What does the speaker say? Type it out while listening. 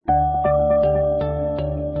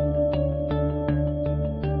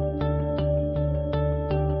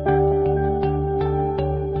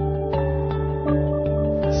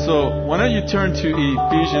you turn to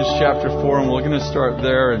Ephesians chapter 4, and we're going to start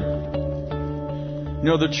there. And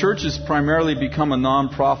the church has primarily become a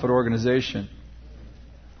non-profit organization.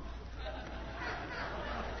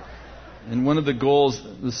 And one of the goals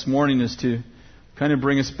this morning is to kind of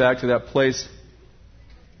bring us back to that place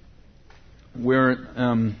where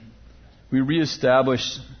we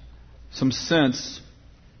reestablish some sense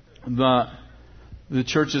that the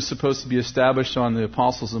church is supposed to be established on the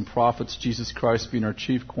apostles and prophets, Jesus Christ being our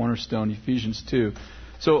chief cornerstone, Ephesians 2.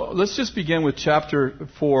 So let's just begin with chapter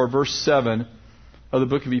 4, verse 7 of the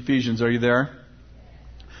book of Ephesians. Are you there?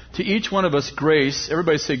 To each one of us grace,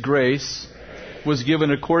 everybody say grace, was given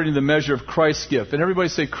according to the measure of Christ's gift. And everybody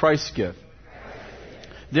say Christ's gift.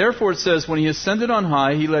 Therefore it says, when he ascended on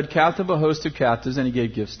high, he led captive a host of captives, and he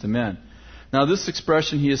gave gifts to men. Now this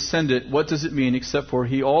expression, he ascended, what does it mean except for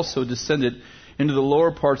he also descended into the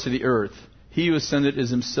lower parts of the earth? He who ascended is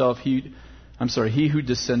himself, he who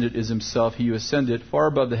descended is himself, he who ascended far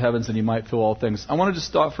above the heavens that he might fill all things. I wanted to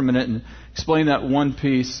stop for a minute and explain that one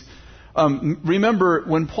piece. Remember,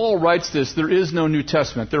 when Paul writes this, there is no New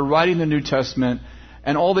Testament. They're writing the New Testament,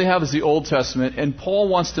 and all they have is the Old Testament. And Paul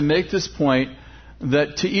wants to make this point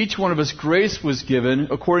that to each one of us grace was given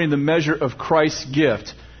according to the measure of Christ's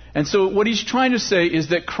gift. And so what he's trying to say is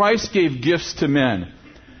that Christ gave gifts to men.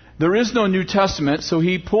 There is no New Testament, so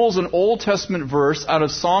he pulls an Old Testament verse out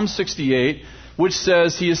of Psalm 68, which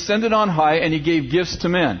says he ascended on high and he gave gifts to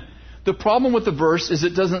men. The problem with the verse is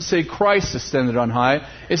it doesn't say Christ ascended on high.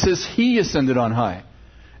 It says he ascended on high.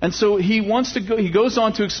 And so he goes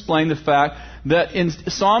on to explain the fact that in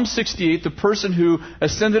Psalm 68, the person who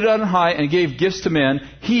ascended on high and gave gifts to men,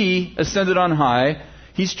 he ascended on high.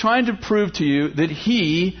 He's trying to prove to you that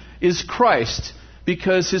he is Christ.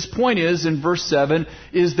 Because his point is, in verse 7,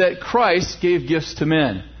 is that Christ gave gifts to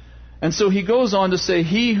men. And so he goes on to say,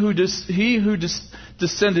 he who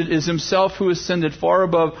descended is himself who ascended far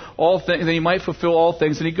above all things, that he might fulfill all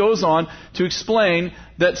things. And he goes on to explain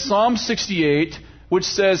that Psalm 68, which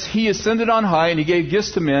says he ascended on high and he gave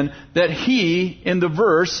gifts to men, that he, in the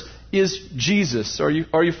verse, is Jesus. Are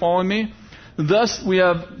you following me? Thus, we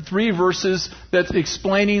have 3 verses that's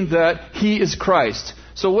explaining that he is Christ.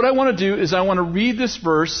 So what I want to do is I want to read this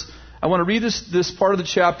verse, I want to read this part of the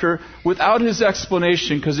chapter without his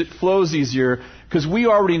explanation because it flows easier, because we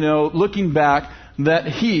already know, looking back, that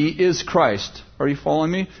he is Christ. Are you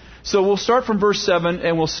following me? So we'll start from verse 7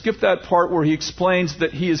 and we'll skip that part where he explains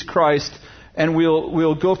that he is Christ, and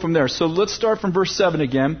we'll go from there. So let's start from verse 7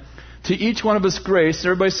 again. To each one of us grace,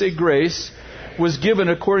 everybody say grace, was given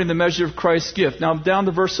according to the measure of Christ's gift. Now down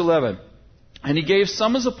to verse 11. And he gave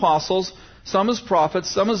some as apostles, some as prophets,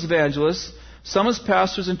 some as evangelists, some as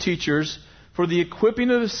pastors and teachers, for the equipping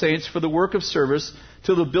of the saints for the work of service,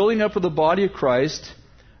 till the building up of the body of Christ,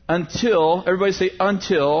 until, everybody say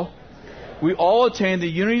until, we all attain the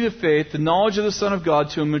unity of faith, the knowledge of the Son of God,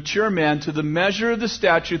 to a mature man, to the measure of the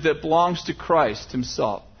stature that belongs to Christ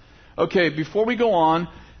himself. Okay, before we go on,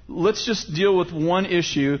 let's just deal with one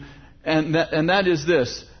issue, and that is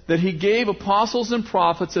this. That he gave apostles and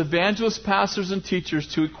prophets, evangelists, pastors, and teachers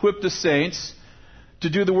to equip the saints to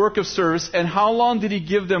do the work of service. And how long did he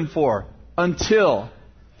give them for? Until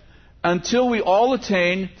we all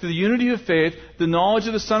attain to the unity of faith, the knowledge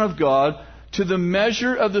of the Son of God, to the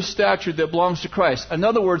measure of the stature that belongs to Christ. In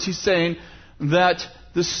other words, he's saying that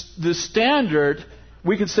the standard,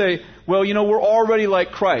 we could say, well, we're already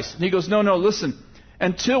like Christ. And he goes, no, listen.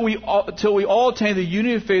 Until we all attain the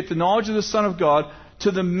unity of faith, the knowledge of the Son of God, to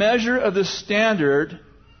the measure of the standard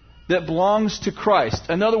that belongs to Christ.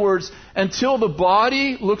 In other words, until the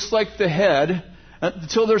body looks like the head,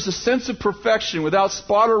 until there's a sense of perfection without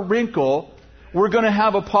spot or wrinkle, we're going to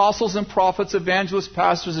have apostles and prophets, evangelists,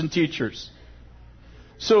 pastors, and teachers.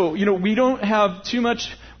 So, we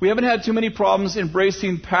haven't had too many problems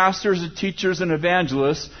embracing pastors and teachers and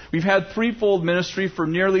evangelists. We've had threefold ministry for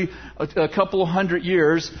nearly a couple of 100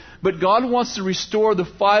 years. But God wants to restore the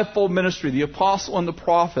fivefold ministry, the apostle and the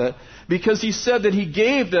prophet, because he said that he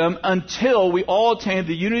gave them until we all attained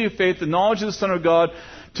the unity of faith, the knowledge of the Son of God,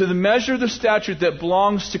 to the measure of the stature that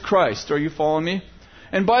belongs to Christ. Are you following me?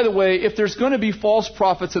 And by the way, if there's going to be false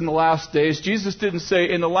prophets in the last days, Jesus didn't say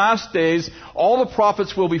in the last days all the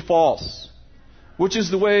prophets will be false, which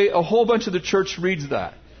is the way a whole bunch of the church reads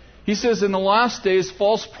that. He says in the last days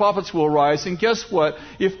false prophets will rise. And guess what?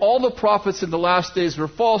 If all the prophets in the last days were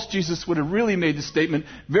false, Jesus would have really made the statement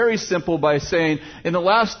very simple by saying in the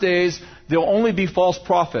last days there'll only be false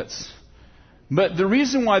prophets. But the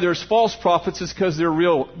reason why there's false prophets is because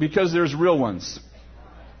there's real ones.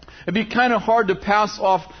 It'd be kind of hard to pass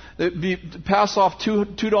off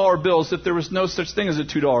 $2 bills if there was no such thing as a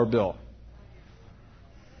 $2 bill.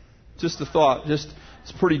 Just a thought. It's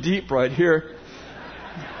pretty deep right here.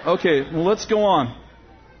 Okay, well, let's go on.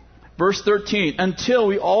 Verse 13. Until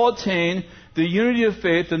we all attain the unity of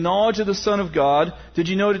faith, the knowledge of the Son of God. Did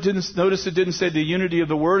you notice it didn't say the unity of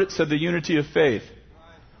the Word? It said the unity of faith.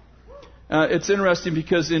 It's interesting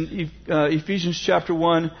because in Ephesians chapter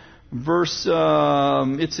 1, verse,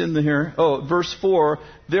 it's in here. Verse 4.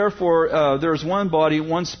 Therefore, there is one body,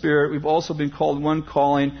 one Spirit. We've also been called one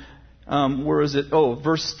calling. Where is it?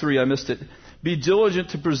 Verse 3. I missed it. Be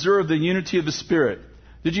diligent to preserve the unity of the Spirit.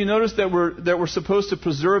 Did you notice that we're supposed to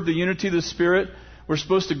preserve the unity of the Spirit? We're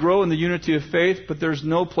supposed to grow in the unity of faith, but there's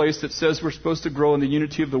no place that says we're supposed to grow in the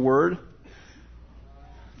unity of the Word.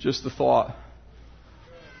 Just the thought.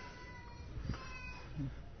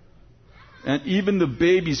 And even the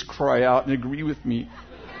babies cry out and agree with me.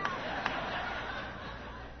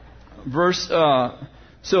 Verse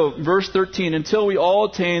 13. Until we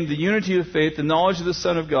all attain the unity of faith, the knowledge of the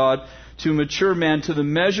Son of God, to a mature man, to the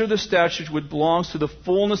measure of the stature which belongs to the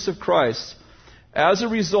fullness of Christ. As a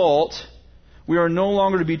result, we are no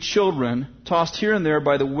longer to be children, tossed here and there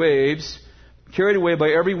by the waves, carried away by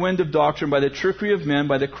every wind of doctrine, by the trickery of men,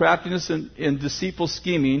 by the craftiness and deceitful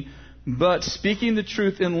scheming, but speaking the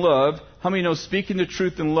truth in love. How many know speaking the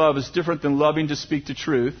truth in love is different than loving to speak the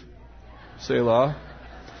truth? Selah.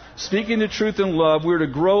 Speaking the truth in love, we're to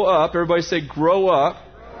grow up. Everybody say, grow up.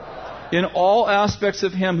 In all aspects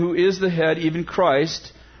of Him who is the head, even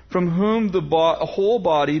Christ, from whom the whole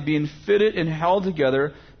body, being fitted and held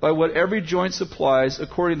together by what every joint supplies,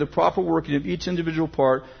 according to the proper working of each individual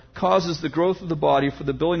part, causes the growth of the body for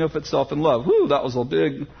the building of itself in love. Whew, that was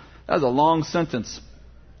a long sentence.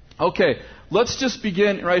 Okay, let's just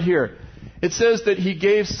begin right here. It says that He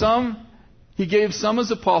gave some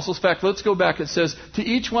as apostles. In fact, let's go back. It says, to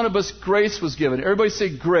each one of us grace was given. Everybody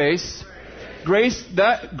say grace. Grace,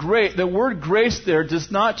 the word grace there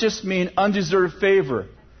does not just mean undeserved favor.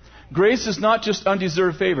 Grace is not just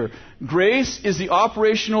undeserved favor. Grace is the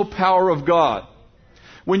operational power of God.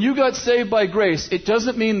 When you got saved by grace, it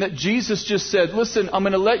doesn't mean that Jesus just said, listen, I'm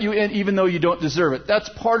going to let you in even though you don't deserve it. That's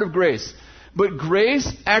part of grace. But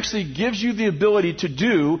grace actually gives you the ability to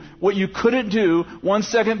do what you couldn't do 1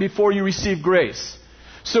 second before you received grace.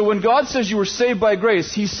 So when God says you were saved by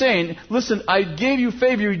grace, He's saying, listen, I gave you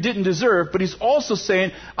favor you didn't deserve, but He's also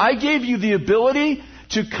saying, I gave you the ability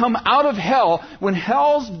to come out of hell. When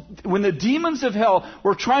the demons of hell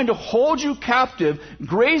were trying to hold you captive,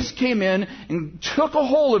 grace came in and took a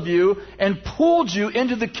hold of you and pulled you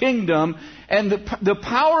into the kingdom. And the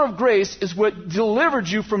power of grace is what delivered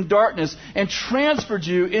you from darkness and transferred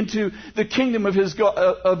you into the kingdom of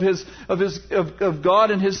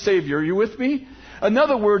God and His Savior. Are you with me? In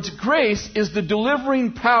other words, grace is the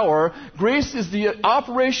delivering power. Grace is the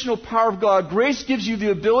operational power of God. Grace gives you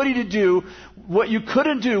the ability to do what you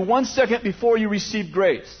couldn't do 1 second before you received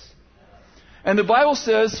grace. And the Bible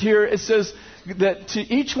says here, it says that to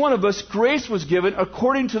each one of us, grace was given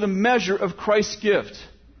according to the measure of Christ's gift.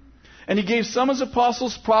 And He gave some as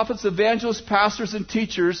apostles, prophets, evangelists, pastors, and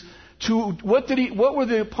teachers. What were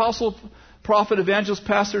the apostle, prophet, evangelist,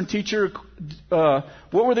 pastor, and teacher?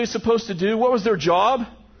 What were they supposed to do? What was their job?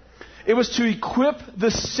 It was to equip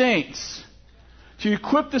the saints. To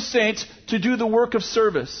equip the saints to do the work of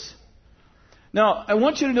service. Now, I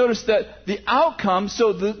want you to notice that the outcome,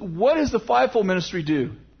 what does the fivefold ministry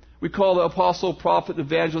do? We call the apostle, prophet,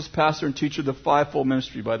 evangelist, pastor, and teacher the fivefold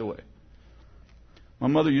ministry, by the way. My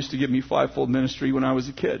mother used to give me fivefold ministry when I was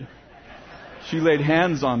a kid. She laid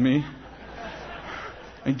hands on me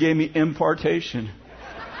and gave me impartation.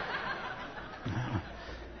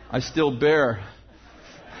 I still bear.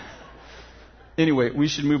 Anyway, we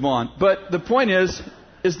should move on. But the point is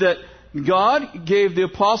that God gave the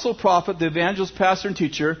apostle, prophet, the evangelist, pastor, and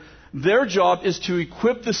teacher, their job is to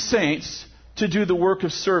equip the saints to do the work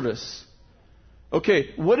of service.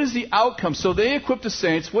 Okay, what is the outcome? So they equip the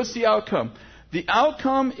saints. What's the outcome? The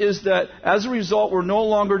outcome is that as a result, we're no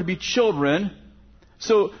longer to be children.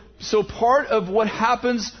 So part of what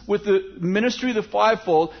happens with the ministry of the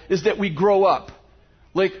fivefold is that we grow up.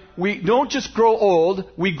 Like, we don't just grow old,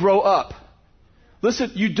 we grow up.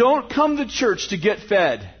 Listen, you don't come to church to get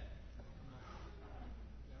fed.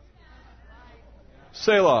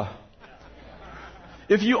 Selah.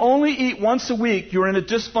 If you only eat once a week, you're in a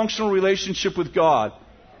dysfunctional relationship with God.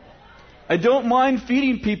 I don't mind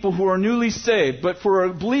feeding people who are newly saved, but for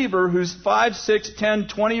a believer who's 5, 6, 10,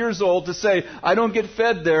 20 years old to say, I don't get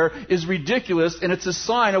fed there, is ridiculous, and it's a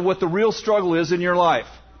sign of what the real struggle is in your life.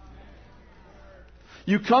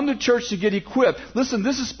 You come to church to get equipped. Listen,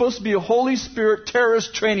 this is supposed to be a Holy Spirit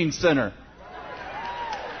terrorist training center.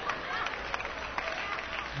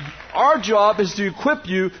 Our job is to equip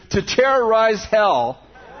you to terrorize hell.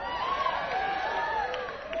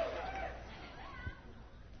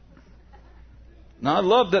 Now, I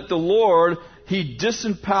love that the Lord, He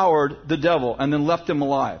disempowered the devil and then left him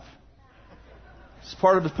alive. It's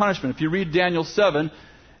part of his punishment. If you read Daniel 7,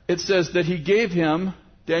 it says that He gave him,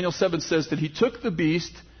 Daniel 7 says that He took the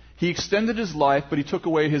beast, He extended his life, but He took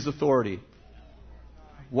away his authority.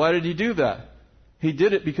 Why did He do that? He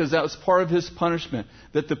did it because that was part of His punishment.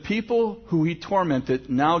 That the people who He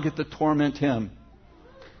tormented now get to torment Him.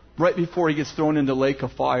 Right before He gets thrown into the lake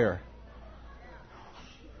of fire.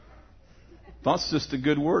 That's just a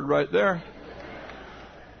good word right there.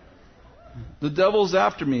 The devil's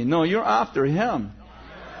after me. No, you're after him.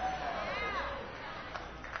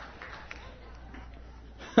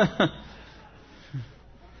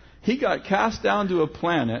 He got cast down to a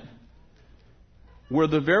planet where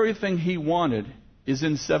the very thing he wanted is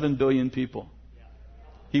in 7 billion people.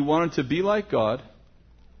 He wanted to be like God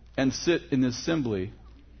and sit in the assembly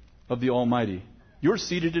of the Almighty. You're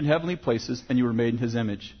seated in heavenly places and you were made in His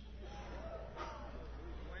image.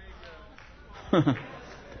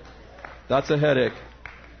 That's a headache.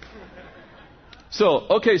 So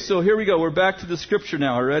here we go. We're back to the scripture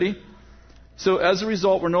now. Are you ready? So as a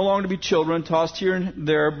result, we're no longer to be children, tossed here and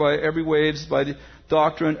there by every waves, by the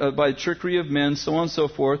doctrine, by the trickery of men, so on and so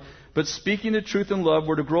forth. But speaking the truth in love,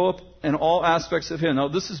 we're to grow up in all aspects of Him. Now,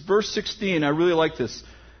 this is verse 16. I really like this.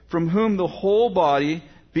 From whom the whole body,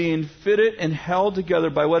 being fitted and held together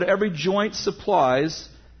by what every joint supplies,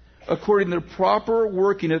 according to the proper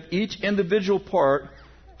working of each individual part,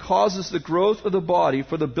 causes the growth of the body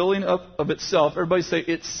for the building up of itself. Everybody say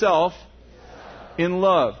itself in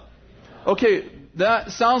love. Okay,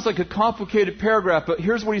 that sounds like a complicated paragraph, but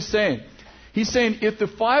here's what he's saying. He's saying if the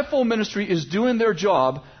fivefold ministry is doing their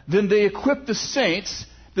job, then they equip the saints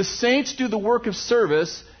do the work of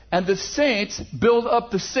service, and the saints build up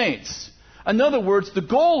the saints. In other words, the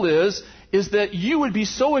goal is that you would be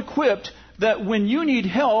so equipped that when you need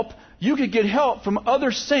help, you could get help from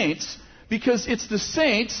other saints, because it's the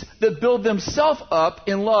saints that build themselves up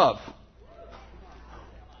in love.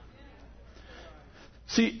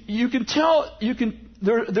 See, you can tell,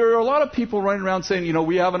 there are a lot of people running around saying,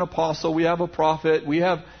 we have an apostle, we have a prophet, we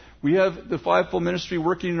have the fivefold ministry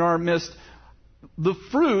working in our midst. The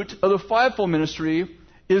fruit of the fivefold ministry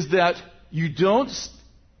is that you don't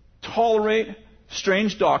tolerate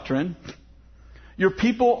strange doctrine, your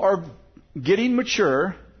people are getting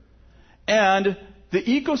mature, and the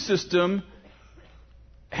ecosystem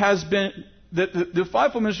has been, the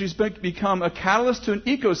fivefold ministry has become a catalyst to an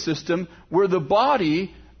ecosystem where the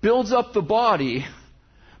body builds up the body.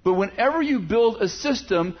 But whenever you build a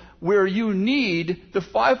system where you need the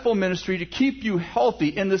fivefold ministry to keep you healthy,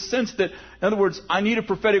 in the sense that, in other words, I need a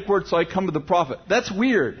prophetic word, so I come to the prophet. That's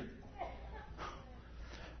weird.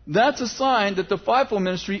 That's a sign that the fivefold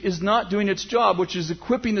ministry is not doing its job, which is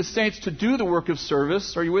equipping the saints to do the work of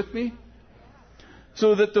service. Are you with me?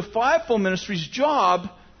 So that the fivefold ministry's job,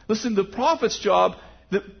 listen, the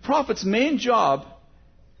prophet's main job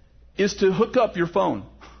is to hook up your phone.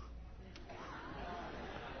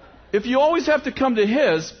 If you always have to come to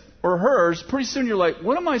his or hers, pretty soon you're like,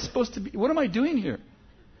 what am I supposed to be? What am I doing here?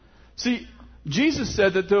 See, Jesus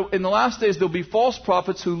said that in the last days there'll be false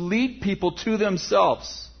prophets who lead people to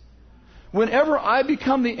themselves. Whenever I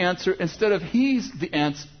become the answer, instead of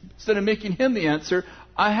making him the answer,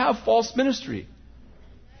 I have false ministry.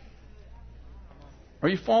 Are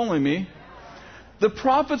you following me? The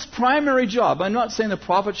prophet's primary job, I'm not saying the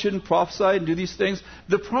prophet shouldn't prophesy and do these things.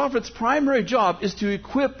 The prophet's primary job is to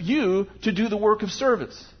equip you to do the work of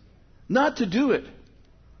service, not to do it.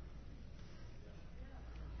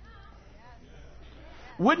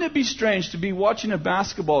 Wouldn't it be strange to be watching a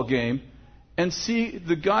basketball game and see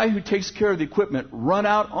the guy who takes care of the equipment run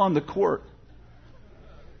out on the court?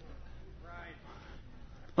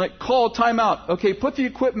 Like, call a timeout. Okay, put the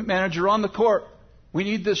equipment manager on the court. We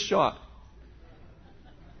need this shot.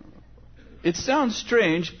 It sounds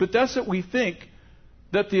strange, but that's what we think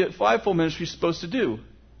that the fivefold ministry is supposed to do.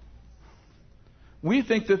 We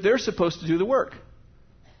think that they're supposed to do the work.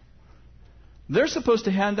 They're supposed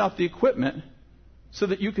to hand out the equipment so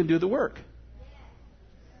that you can do the work.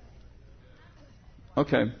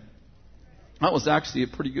 Okay. That was actually a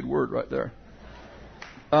pretty good word right there.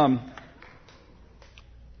 I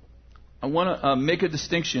want to make a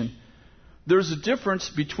distinction. There's a difference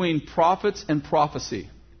between prophets and prophecy.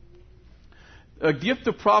 A gift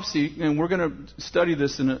of prophecy, and we're going to study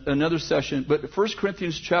this in another session, but 1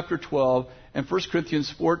 Corinthians chapter 12 and 1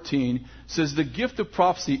 Corinthians 14 says the gift of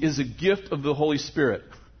prophecy is a gift of the Holy Spirit.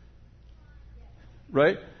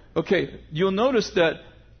 Right? Okay, you'll notice that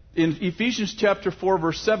In Ephesians chapter 4,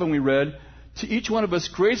 verse 7, we read, to each one of us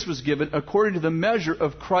grace was given according to the measure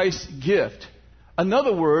of Christ's gift. In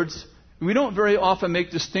other words, we don't very often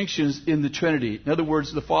make distinctions in the Trinity. In other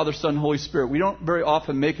words, the Father, Son, Holy Spirit. We don't very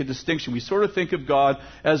often make a distinction. We sort of think of God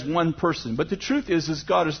as one person. But the truth is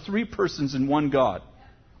God is three persons in one God.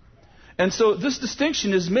 And so this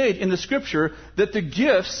distinction is made in the Scripture that the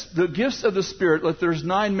gifts of the Spirit, like there's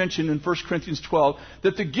 9 mentioned in 1 Corinthians 12,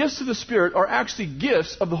 that the gifts of the Spirit are actually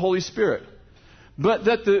gifts of the Holy Spirit. But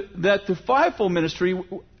that the fivefold ministry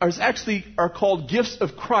are called gifts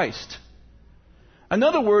of Christ. In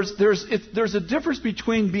other words, there's a difference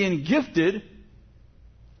between being gifted,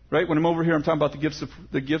 right? When I'm over here, I'm talking about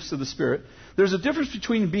the gifts of the Spirit. There's a difference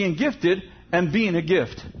between being gifted and being a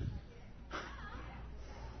gift.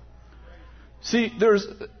 See,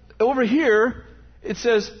 over here, it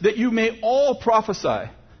says that you may all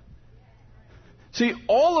prophesy. See,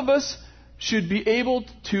 all of us should be able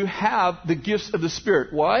to have the gifts of the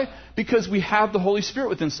Spirit. Why? Because we have the Holy Spirit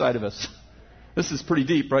within inside of us. This is pretty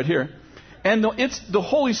deep right here. And it's the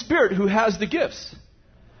Holy Spirit who has the gifts.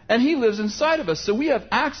 And He lives inside of us. So we have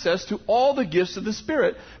access to all the gifts of the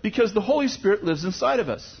Spirit because the Holy Spirit lives inside of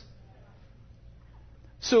us.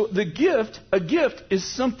 So a gift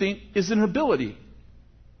is an ability.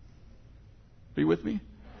 Are you with me?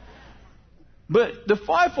 But the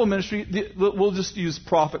fivefold ministry, we'll just use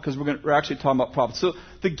prophet because we're actually talking about prophet. So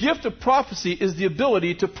the gift of prophecy is the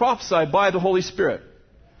ability to prophesy by the Holy Spirit.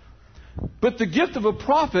 But the gift of a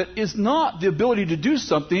prophet is not the ability to do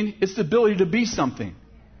something, it's the ability to be something.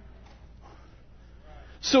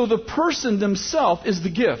 So the person themselves is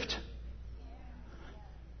the gift.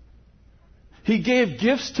 He gave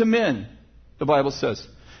gifts to men, the Bible says.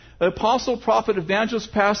 The apostle, prophet,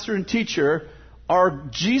 evangelist, pastor, and teacher are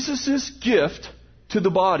Jesus' gift to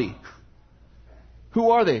the body.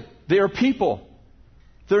 Who are they? They are people.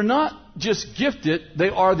 They're not just gifted, they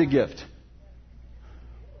are the gift.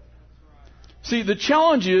 See, the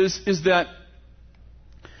challenge is that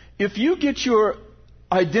if you get your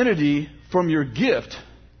identity from your gift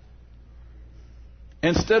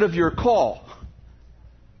instead of your call,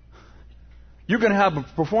 you're going to have a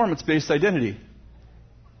performance-based identity.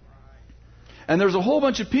 And there's a whole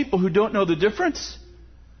bunch of people who don't know the difference,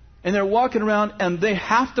 and they're walking around and they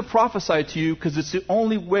have to prophesy to you because it's the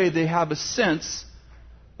only way they have a sense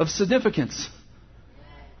of significance.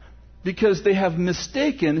 Because they have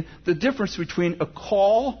mistaken the difference between a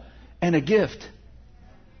call and a gift.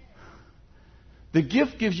 The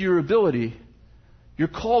gift gives you your ability. Your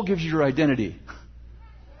call gives you your identity.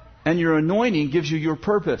 And your anointing gives you your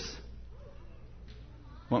purpose.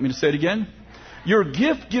 Want me to say it again? Your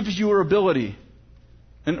gift gives you your ability.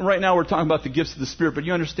 And right now we're talking about the gifts of the Spirit, but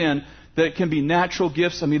you understand that it can be natural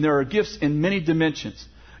gifts. I mean, there are gifts in many dimensions.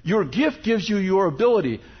 Your gift gives you your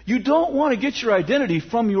ability. You don't want to get your identity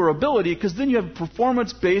from your ability because then you have a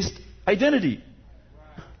performance-based identity.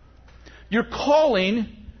 Your calling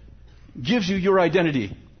gives you your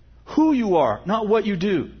identity. Who you are, not what you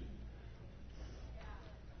do.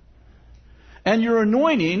 And your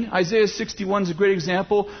anointing, Isaiah 61 is a great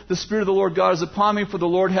example. The Spirit of the Lord God is upon me, for the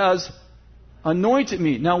Lord has anointed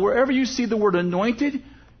me. Now, wherever you see the word anointed,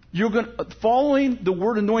 following the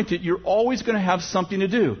word anointed, you're always going to have something to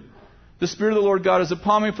do. The Spirit of the Lord God is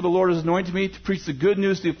upon me, for the Lord has anointed me to preach the good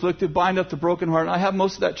news to the afflicted, bind up the brokenhearted. I have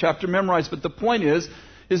most of that chapter memorized, but the point is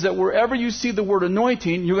that wherever you see the word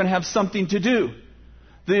anointing, you're going to have something to do.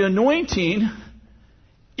 The anointing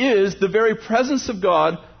is the very presence of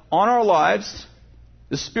God on our lives,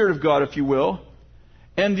 the Spirit of God, if you will.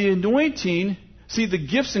 And the anointing, see, the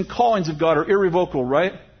gifts and callings of God are irrevocable,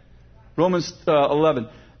 right? Romans 11.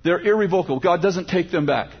 They're irrevocable. God doesn't take them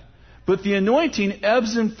back. But the anointing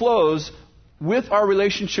ebbs and flows with our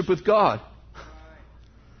relationship with God.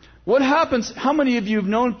 What happens, how many of you have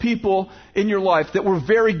known people in your life that were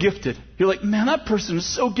very gifted? You're like, man, that person is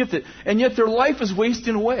so gifted. And yet their life is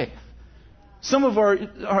wasting away. Some of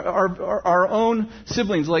our own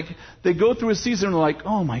siblings, like, they go through a season and they're like,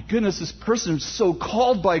 oh my goodness, this person is so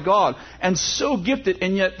called by God and so gifted,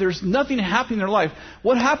 and yet there's nothing happening in their life.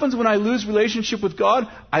 What happens when I lose relationship with God?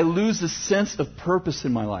 I lose the sense of purpose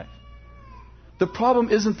in my life. The problem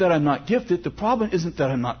isn't that I'm not gifted. The problem isn't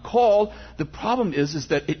that I'm not called. The problem is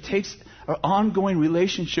that it takes an ongoing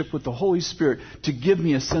relationship with the Holy Spirit to give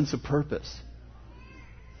me a sense of purpose.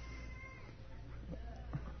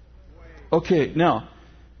 Okay, now,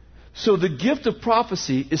 so the gift of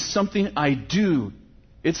prophecy is something I do.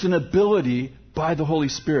 It's an ability by the Holy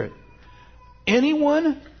Spirit.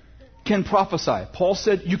 Anyone can prophesy. Paul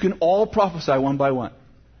said you can all prophesy one by one.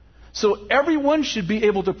 So everyone should be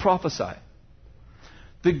able to prophesy.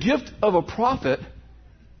 The gift of a prophet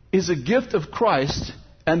is a gift of Christ,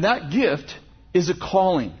 and that gift is a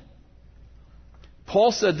calling.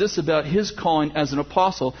 Paul said this about his calling as an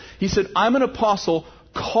apostle. He said, I'm an apostle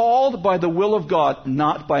called by the will of God,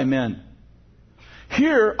 not by men.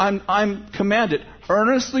 Here, I'm commanded,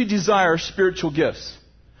 earnestly desire spiritual gifts.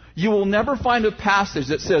 You will never find a passage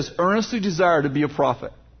that says, earnestly desire to be a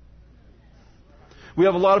prophet. We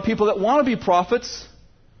have a lot of people that want to be prophets,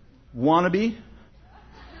 want to be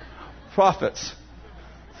prophets,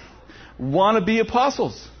 want to be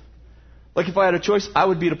apostles. Like if I had a choice, I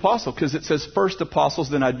would be an apostle because it says first apostles,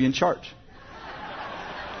 then I'd be in charge.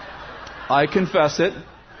 I confess it.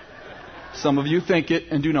 Some of you think it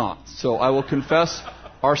and do not. So I will confess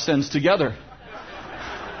our sins together.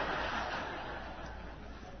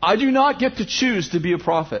 I do not get to choose to be a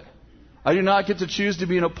prophet. I do not get to choose to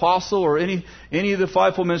be an apostle or any of the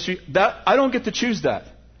fivefold ministry. I don't get to choose that.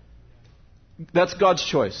 That's God's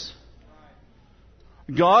choice.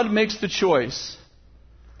 God makes the choice.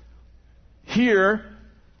 Here,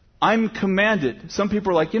 I'm commanded. Some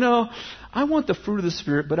people are like, I want the fruit of the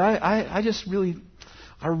Spirit, but I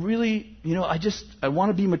want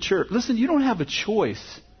to be mature. Listen, you don't have a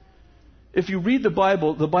choice. If you read the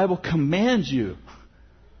Bible commands you.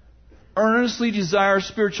 Earnestly desire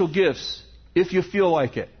spiritual gifts if you feel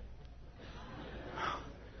like it.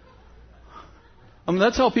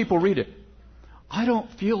 That's how people read it. I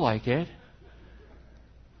don't feel like it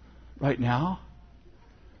right now.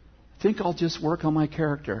 I think I'll just work on my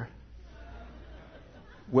character.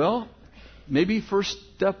 Well, maybe first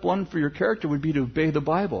step one for your character would be to obey the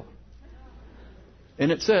Bible.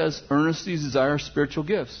 And it says, earnestly desire spiritual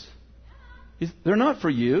gifts. They're not for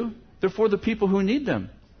you. They're for the people who need them.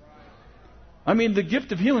 The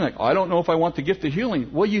gift of healing, I don't know if I want the gift of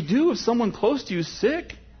healing. Well, you do if someone close to you is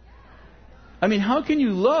sick. How can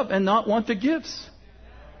you love and not want the gifts?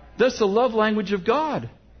 That's the love language of God.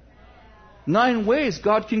 9 ways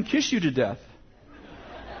God can kiss you to death.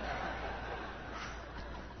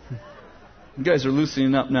 You guys are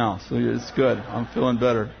loosening up now, so it's good. I'm feeling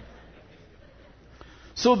better.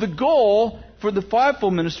 So the goal for the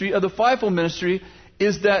fivefold ministry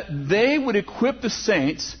is that they would equip the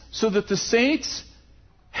saints so that the saints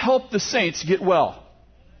help the saints get well.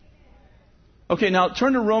 Okay, now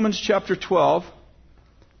turn to Romans chapter 12.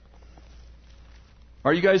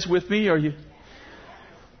 Are you guys with me?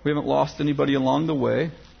 We haven't lost anybody along the way.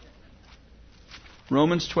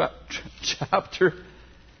 Romans chapter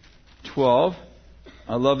 12.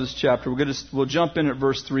 I love this chapter. We'll jump in at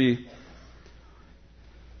verse 3.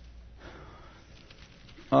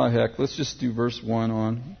 Oh, heck, let's just do verse 1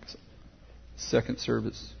 on second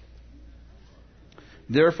service.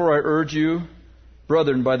 Therefore I urge you,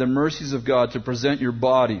 brethren, by the mercies of God, to present your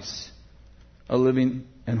bodies a living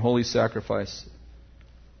and holy sacrifice.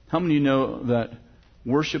 How many of you know that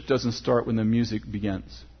worship doesn't start when the music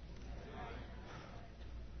begins?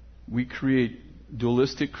 We create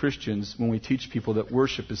dualistic Christians when we teach people that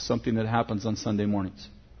worship is something that happens on Sunday mornings.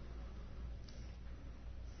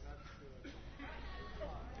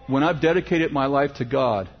 When I've dedicated my life to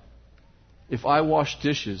God, if I wash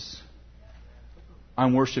dishes,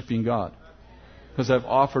 I'm worshiping God. Because I've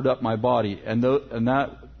offered up my body. And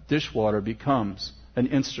that dishwater becomes an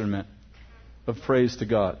instrument of praise to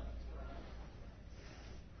God.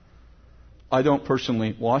 I don't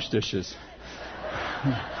personally wash dishes.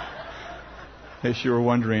 In case you were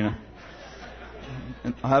wondering.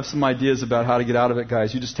 And I have some ideas about how to get out of it,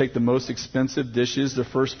 guys. You just take the most expensive dishes the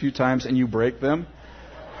first few times and you break them.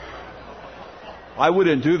 I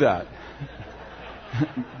wouldn't do that.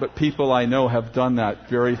 But people I know have done that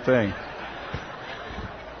very thing.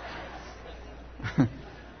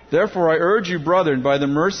 Therefore, I urge you, brethren, by the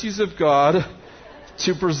mercies of God,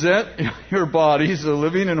 to present your bodies a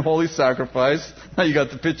living and holy sacrifice. Now you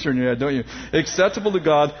got the picture in your head, don't you? Acceptable to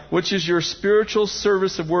God, which is your spiritual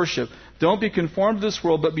service of worship. Don't be conformed to this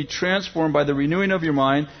world, but be transformed by the renewing of your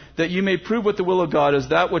mind, that you may prove what the will of God is,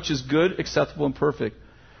 that which is good, acceptable, and perfect.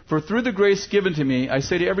 For through the grace given to me, I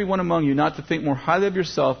say to everyone among you not to think more highly of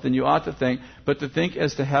yourself than you ought to think, but to think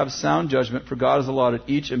as to have sound judgment, for God has allotted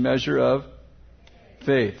each a measure of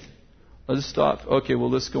faith. Let's stop. Okay, well,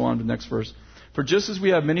 let's go on to the next verse. For just as we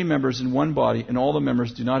have many members in one body, and all the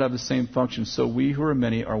members do not have the same function, so we who are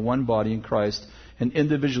many are one body in Christ, and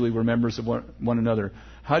individually we're members of one another.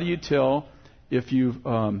 How do you tell if you're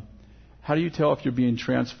being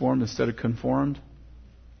transformed instead of conformed?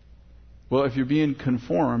 Well, if you're being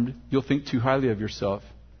conformed, you'll think too highly of yourself.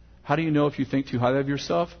 How do you know if you think too highly of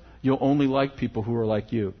yourself? You'll only like people who are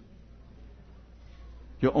like you.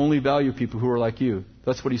 You'll only value people who are like you.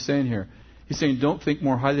 That's what he's saying here. He's saying, don't think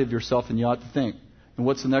more highly of yourself than you ought to think. And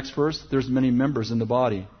what's the next verse? There's many members in the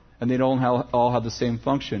body. and they don't all have the same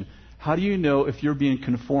function. How do you know if you're being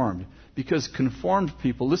conformed? Because conformed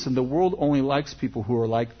people, listen, the world only likes people who are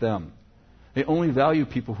like them. They only value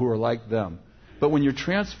people who are like them. But when you're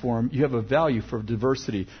transformed, you have a value for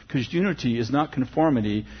diversity. Because unity is not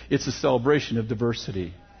conformity, it's a celebration of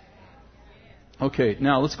diversity. Okay,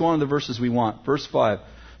 now let's go on to the verses we want. Verse 5.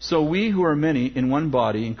 So we who are many in one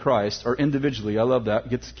body in Christ are individually, I love that,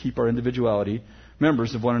 get to keep our individuality,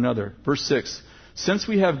 members of one another. Verse 6. Since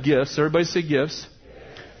we have gifts, everybody say gifts,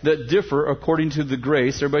 that differ according to the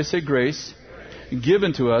grace, everybody say grace,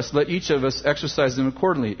 given to us, let each of us exercise them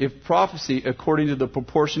accordingly. If prophecy, according to the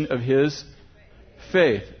proportion of his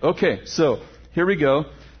faith. Okay, so here we go.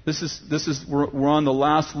 We're on the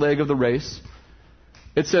last leg of the race.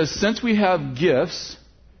 It says, since we have gifts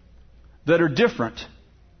that are different,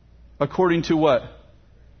 according to what?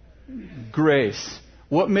 Grace.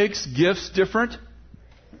 What makes gifts different?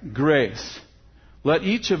 Grace. Let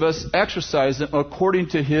each of us exercise them according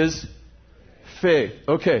to his faith.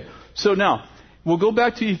 Okay, so now, we'll go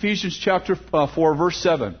back to Ephesians chapter 4, verse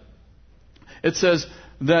 7. It says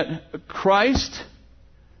that Christ,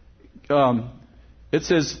 it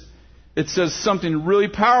says something really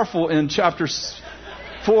powerful in chapter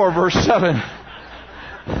 4, verse 7.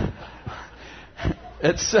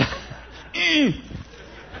 It says,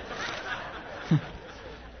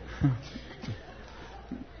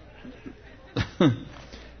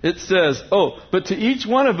 it says, but to each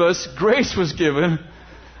one of us grace was given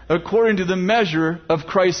according to the measure of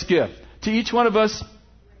Christ's gift. To each one of us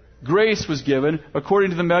grace was given according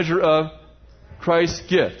to the measure of Christ's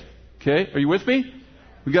gift. Okay, are you with me?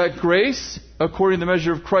 We got grace according to the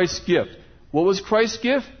measure of Christ's gift. What was Christ's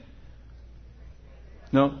gift?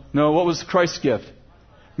 No, what was Christ's gift?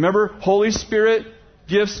 Remember, Holy Spirit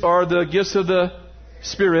gifts are the gifts of the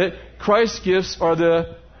Spirit. Christ's gifts are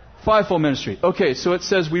the fivefold ministry. Okay, so it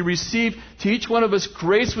says we receive, to each one of us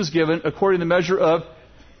grace was given according to the measure of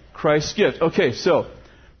Christ's gift. Okay, so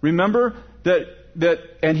remember that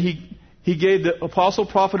and he gave the apostle,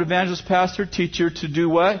 prophet, evangelist, pastor, teacher to do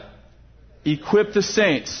what? Equip the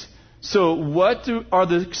saints. So what are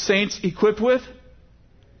the saints equipped with?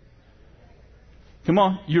 Come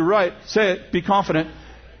on, you're right. Say it. Be confident.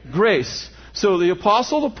 Grace. So the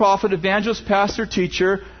apostle, the prophet, evangelist, pastor,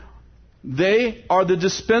 teacher, they are the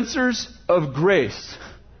dispensers of grace.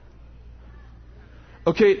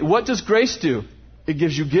 Okay, what does grace do? It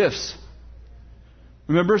gives you gifts.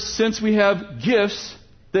 Remember, since we have gifts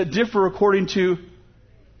that differ according to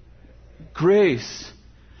grace.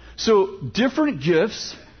 So different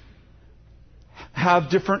gifts have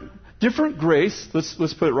different grace.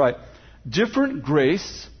 Let's put it right. Different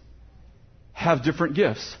grace have different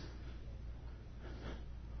gifts.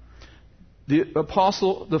 The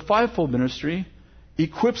apostle, the fivefold ministry,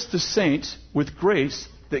 equips the saints with grace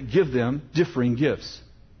that give them differing gifts.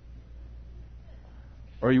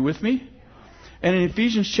 Are you with me? And in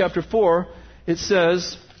Ephesians chapter 4, it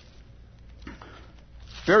says,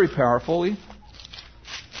 very powerfully,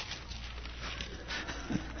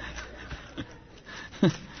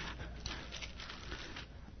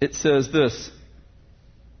 it says this,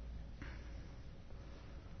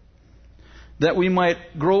 that we might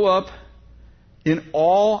grow up in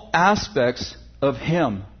all aspects of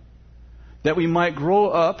Him. That we might grow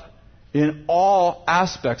up in all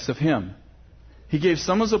aspects of Him. He gave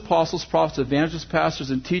some as apostles, prophets, evangelists, pastors,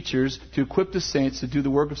 and teachers to equip the saints to do the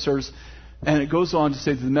work of service. And it goes on to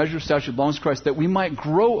say, to the measure of stature belongs to Christ, that we might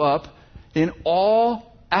grow up in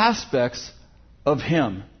all aspects of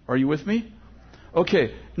Him. Are you with me?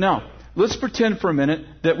 Okay, now, let's pretend for a minute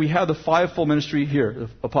that we have the fivefold ministry here, the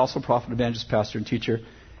apostle, prophet, evangelist, pastor, and teacher.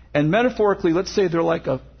 And metaphorically, let's say they're like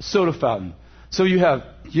a soda fountain. So you have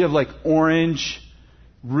like orange,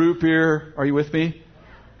 root beer, are you with me?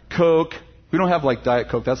 Coke. We don't have like Diet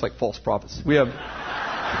Coke, that's like false prophets. We have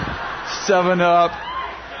 7-Up.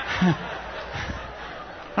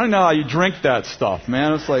 I don't know how you drink that stuff,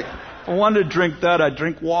 man. It's like, if I wanted to drink that, I'd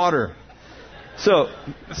drink water. So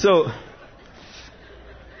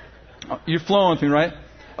you're flowing with me, right?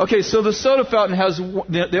 Okay, so the soda fountain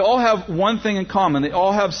they all have one thing in common. They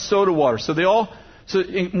all have soda water.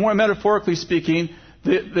 More metaphorically speaking,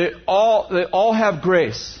 they all have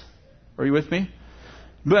grace. Are you with me?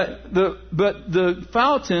 But the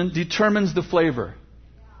fountain determines the flavor.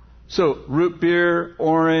 So root beer,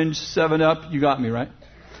 orange, 7-Up, you got me, right?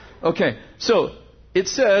 Okay, so it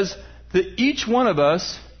says that each one of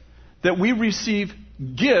us, that we receive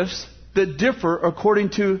gifts that differ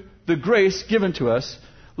according to the grace given to us.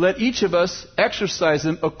 Let each of us exercise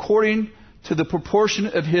them according to the proportion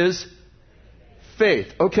of his faith.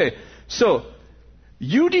 Okay, so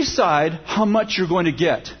you decide how much you're going to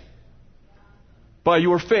get. by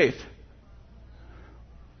your faith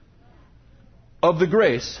of the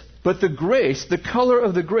grace. But the grace, the color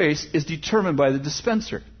of the grace, is determined by the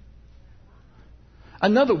dispenser.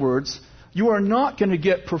 In other words, you are not going to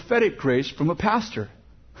get prophetic grace from a pastor.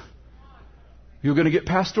 You're going to get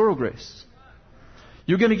pastoral grace.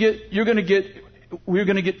 We're going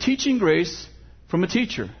to get teaching grace from a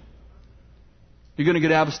teacher. You're going to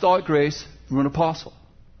get apostolic grace from an apostle.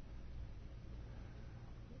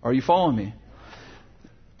 Are you following me?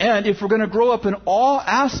 And if we're going to grow up in all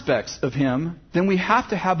aspects of Him, then we have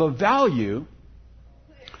to have a value.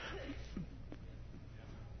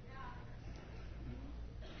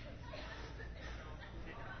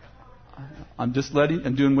 I'm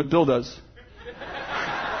doing what Bill does.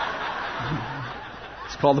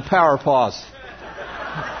 It's called the power pause.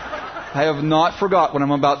 I have not forgot what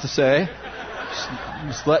I'm about to say.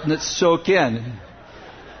 Just letting it soak in.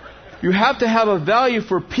 You have to have a value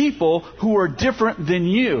for people who are different than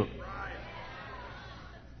you.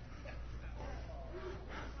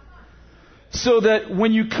 So that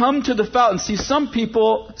when you come to the fountain, see, some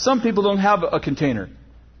people don't have a container.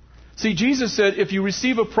 See, Jesus said, if you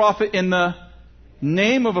receive a prophet in the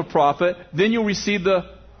name of a prophet, then you'll receive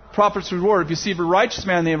the prophet's reward. If you receive a righteous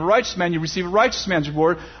man in the name of a righteous man, you receive a righteous man's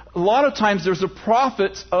reward. A lot of times there's a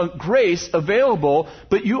prophet's grace available,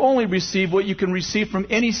 but you only receive what you can receive from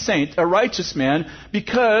any saint, a righteous man,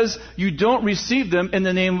 because you don't receive them in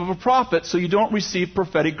the name of a prophet, so you don't receive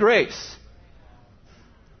prophetic grace.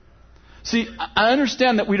 See, I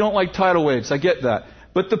understand that we don't like tidal waves. I get that.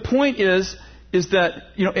 But the point is that,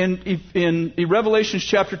 in Revelation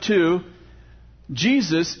chapter 2,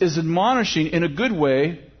 Jesus is admonishing in a good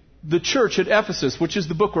way the church at Ephesus, which is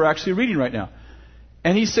the book we're actually reading right now.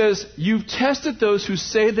 And he says, you've tested those who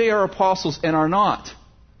say they are apostles and are not.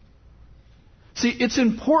 See, it's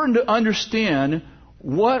important to understand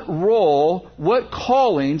what role, what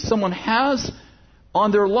calling someone has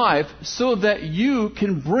on their life so that you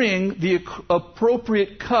can bring the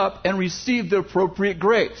appropriate cup and receive the appropriate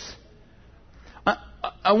grace.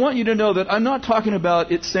 I want you to know that I'm not talking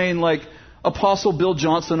about it saying like Apostle Bill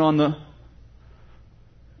Johnson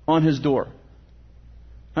on his door.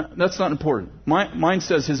 That's not important. Mine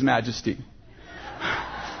says His Majesty.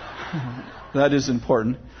 That is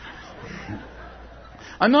important.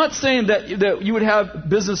 I'm not saying that you would have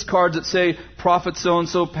business cards that say Prophet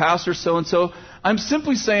so-and-so, Pastor so-and-so. I'm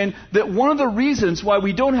simply saying that one of the reasons why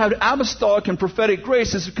we don't have apostolic and prophetic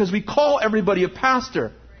grace is because we call everybody a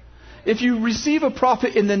pastor. If you receive a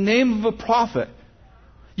prophet in the name of a prophet,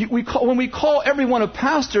 when we call everyone a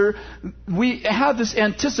pastor, we have this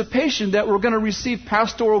anticipation that we're going to receive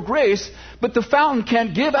pastoral grace, but the fountain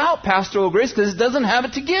can't give out pastoral grace because it doesn't have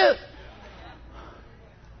it to give.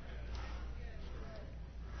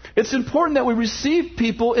 It's important that we receive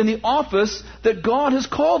people in the office that God has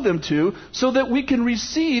called them to so that we can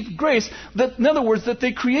receive grace. That, in other words, that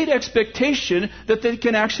they create expectation that they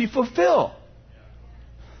can actually fulfill.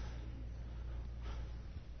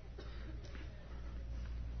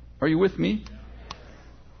 Are you with me?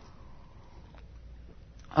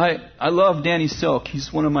 I love Danny Silk.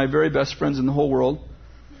 He's one of my very best friends in the whole world.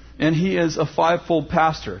 And he is a fivefold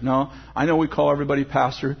pastor. Now, I know we call everybody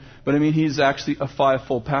pastor, but I mean he's actually a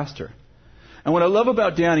fivefold pastor. And what I love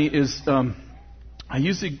about Danny is we're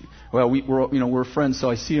friends,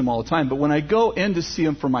 so I see him all the time. But when I go in to see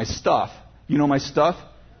him for my stuff, you know my stuff?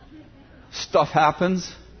 Stuff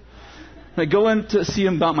happens. When I go in to see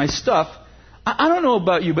him about my stuff, I don't know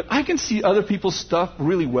about you, but I can see other people's stuff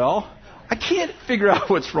really well. I can't figure out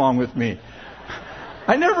what's wrong with me.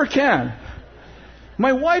 I never can.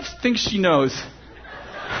 My wife thinks she knows.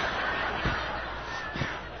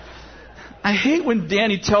 I hate when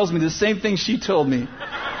Danny tells me the same thing she told me. It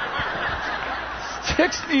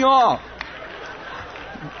ticks me off.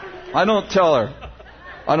 I don't tell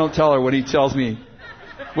her what he tells me,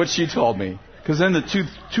 what she told me. Because then the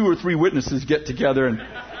two or three witnesses get together and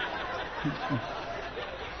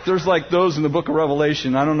there's like those in the book of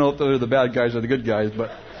Revelation. I don't know if they're the bad guys or the good guys,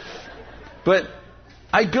 but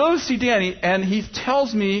I go see Danny and he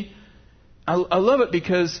tells me, I love it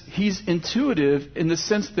because he's intuitive in the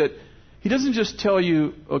sense that he doesn't just tell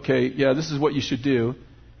you, okay, yeah, this is what you should do.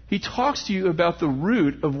 He talks to you about the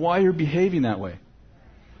root of why you're behaving that way.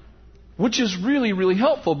 Which is really, really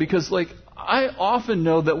helpful because like I often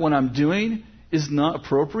know that what I'm doing is not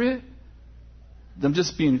appropriate. I'm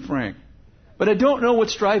just being frank. But I don't know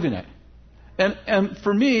what's driving it. And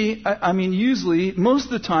for me, I mean, usually, most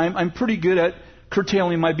of the time, I'm pretty good at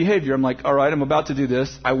curtailing my behavior. I'm like, all right, I'm about to do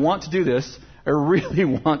this. I want to do this. I really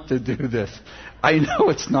want to do this. I know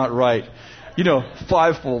it's not right.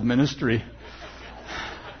 Fivefold ministry.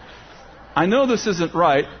 I know this isn't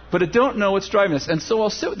right, but I don't know what's driving this. And so I'll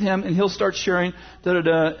sit with him, and he'll start sharing,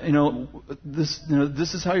 this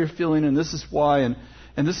is how you're feeling, and this is why, and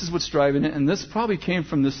this is what's driving it, and this probably came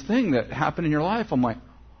from this thing that happened in your life. I'm like,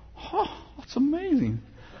 oh, that's amazing.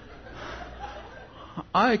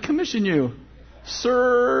 I commission you,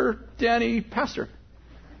 Sir Danny Pastor.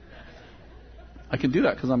 I can do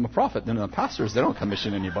that because I'm a prophet. Then the pastors, they don't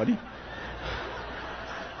commission anybody.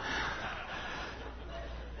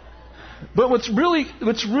 But what's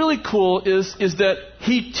really cool is that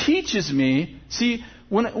he teaches me. See,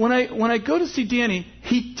 when I go to see Danny,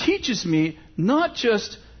 he teaches me not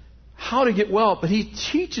just how to get well, but he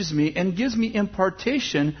teaches me and gives me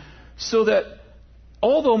impartation so that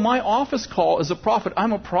although my office call is a prophet,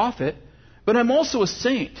 I'm a prophet, but I'm also a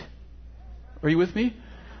saint. Are you with me?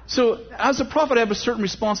 So as a prophet, I have a certain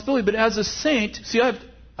responsibility, but as a saint, see,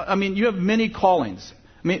 you have many callings.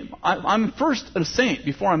 I'm first a saint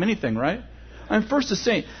before I'm anything, right? I'm first a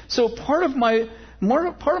saint. So part of my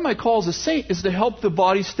call as a saint is to help the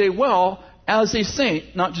body stay well as a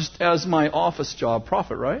saint, not just as my office job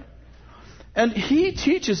prophet, right? And he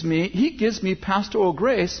teaches me, he gives me pastoral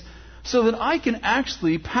grace so that I can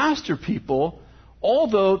actually pastor people,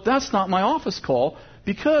 although that's not my office call,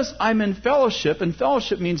 because I'm in fellowship, and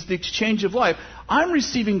fellowship means the exchange of life. I'm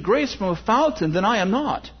receiving grace from a fountain that I am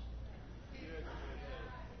not.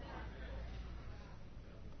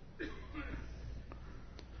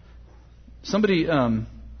 Somebody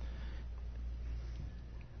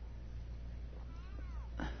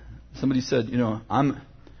said, I'm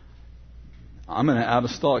in an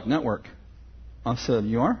apostolic network. I said,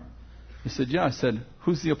 you are? He said, yeah. I said,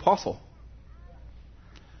 who's the apostle?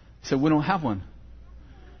 He said, we don't have one.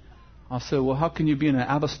 I said, well, how can you be in an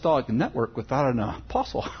apostolic network without an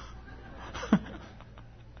apostle?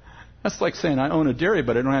 That's like saying I own a dairy,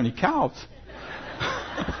 but I don't have any cows.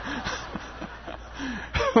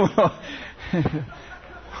 Well,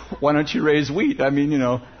 why don't you raise wheat?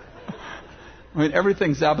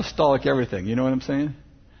 Everything's apostolic, everything. You know what I'm saying?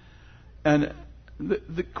 And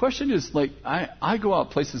the question is, like, I go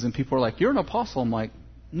out places and people are like, you're an apostle. I'm like,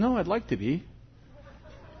 no, I'd like to be.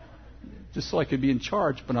 Just so I could be in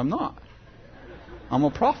charge, but I'm not. I'm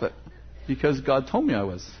a prophet because God told me I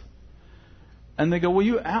was. And they go, well,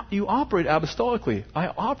 you operate apostolically. I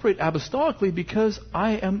operate apostolically because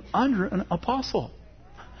I am under an apostle.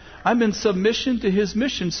 I'm in submission to his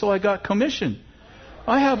mission, so I got commission.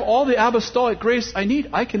 I have all the apostolic grace I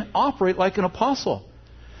need. I can operate like an apostle.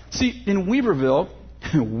 See, in Weaverville,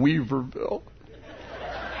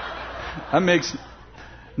 that makes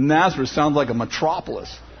Nazareth sound like a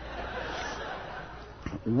metropolis.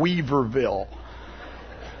 Weaverville.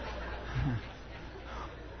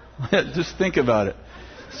 Just think about it.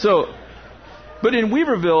 So, but in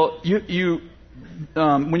Weaverville,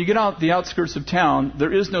 when you get out the outskirts of town,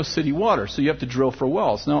 there is no city water, so you have to drill for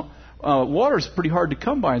wells. Now, water is pretty hard to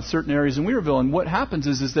come by in certain areas in Weaverville, and what happens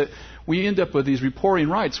is that we end up with these reporting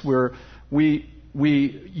rights where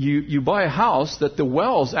you buy a house that the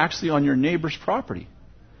well's actually on your neighbor's property.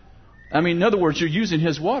 In other words, you're using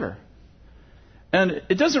his water. And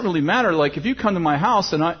it doesn't really matter. Like if you come to my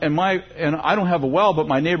house and I don't have a well, but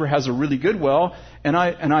my neighbor has a really good well, and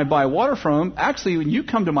I buy water from him. Actually, when you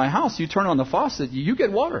come to my house, you turn on the faucet, you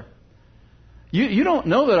get water. You don't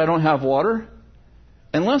know that I don't have water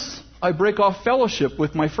unless I break off fellowship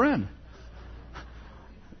with my friend.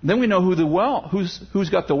 Then we know who's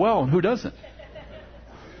got the well and who doesn't.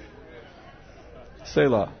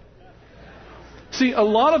 Selah. See, a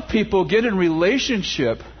lot of people get in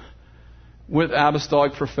relationship with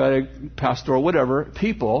apostolic, prophetic, pastoral, whatever,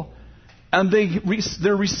 people, and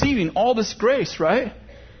they're receiving all this grace, right?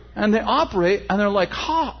 And they operate, and they're like,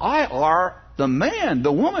 I are the man,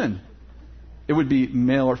 the woman. It would be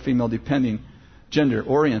male or female, depending,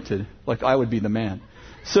 gender-oriented, like I would be the man.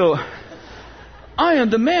 So, I am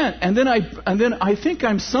the man, and then I think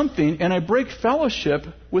I'm something, and I break fellowship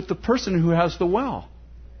with the person who has the well.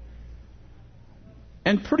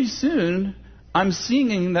 And pretty soon, I'm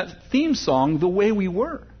singing that theme song the way we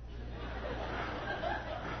were.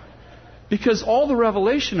 Because all the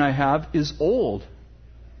revelation I have is old.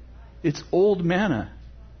 It's old manna.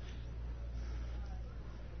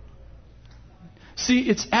 See,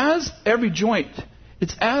 it's as every joint,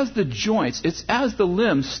 it's as the joints, it's as the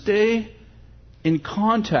limbs stay in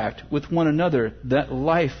contact with one another that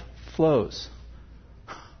life flows.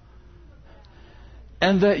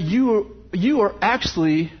 And that you are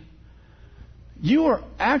actually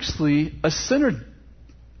a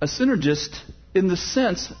synergist in the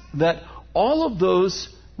sense that all of those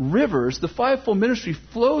rivers, the fivefold ministry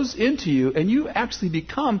flows into you, and you actually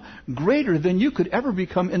become greater than you could ever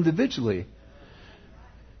become individually.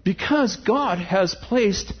 Because God has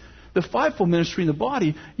placed the fivefold ministry in the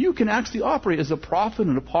body, you can actually operate as a prophet,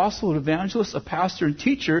 an apostle, an evangelist, a pastor, and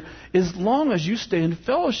teacher, as long as you stay in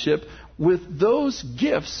fellowship with those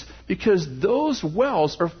gifts, because those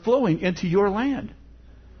wells are flowing into your land.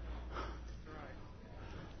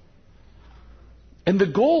 And the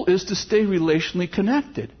goal is to stay relationally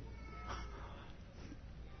connected.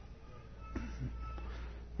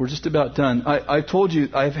 We're just about done. I told you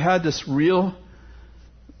I've had this real,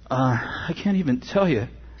 I can't even tell you,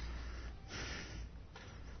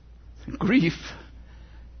 grief.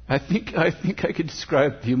 I think I could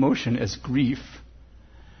describe the emotion as grief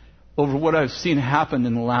over what I've seen happen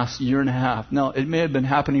in the last year and a half. Now, it may have been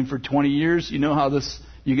happening for 20 years. You know how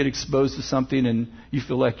you get exposed to something and you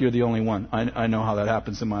feel like you're the only one. I know how that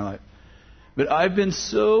happens in my life. But I've been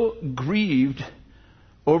so grieved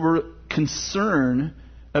over concern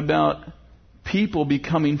about people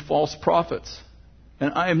becoming false prophets.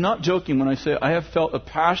 And I am not joking when I say I have felt a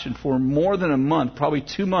passion for more than a month, probably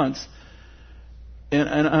 2 months.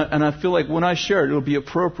 And I feel like when I share it, it'll be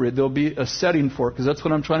appropriate. There'll be a setting for it, because that's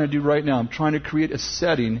what I'm trying to do right now. I'm trying to create a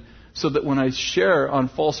setting so that when I share on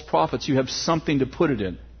false prophets, you have something to put it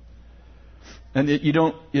in. And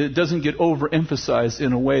it doesn't get overemphasized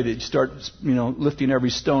in a way that you start, lifting every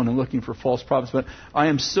stone and looking for false prophets. But I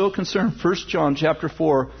am so concerned. 1 John chapter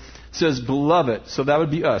 4 says, beloved. So that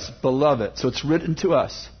would be us, beloved. So it's written to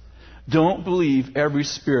us. Don't believe every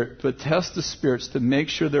spirit, but test the spirits to make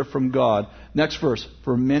sure they're from God. Next verse.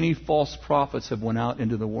 For many false prophets have went out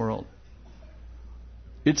into the world.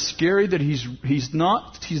 It's scary that he's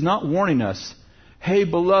not warning us. Hey,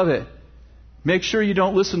 beloved, make sure you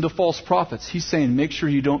don't listen to false prophets. He's saying, make sure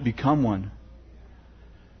you don't become one.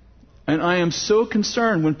 And I am so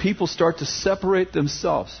concerned when people start to separate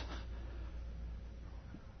themselves,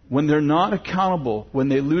 when they're not accountable, when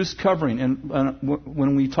they lose covering. And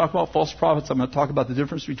when we talk about false prophets, I'm going to talk about the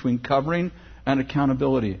difference between covering and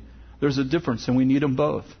accountability. There's a difference, and we need them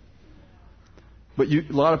both. But a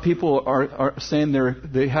lot of people are saying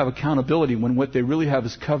they have accountability when what they really have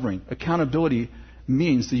is covering. Accountability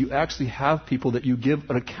means that you actually have people that you give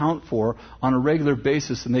an account for on a regular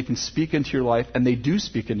basis, and they can speak into your life, and they do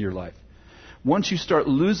speak into your life. Once you start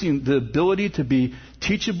losing the ability to be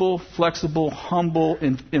teachable, flexible, humble,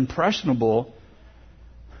 and impressionable,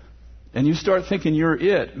 and you start thinking you're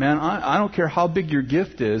it, man, I don't care how big your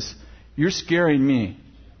gift is, you're scaring me.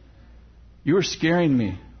 You're scaring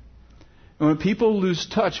me. And when people lose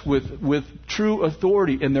touch with true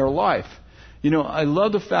authority in their life, I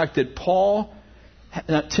love the fact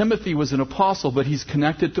that Timothy was an apostle, but he's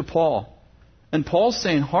connected to Paul. And Paul's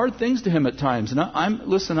saying hard things to him at times. And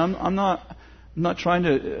I'm not trying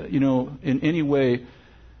to, in any way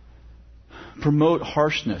promote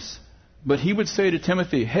harshness. But he would say to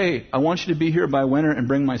Timothy, hey, I want you to be here by winter and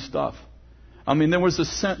bring my stuff. I mean, there was a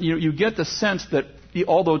sense, you get the sense that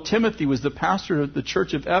although Timothy was the pastor of the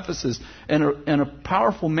church of Ephesus and a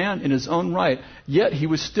powerful man in his own right, yet he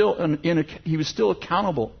was still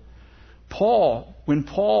accountable. When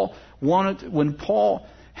Paul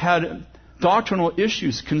had doctrinal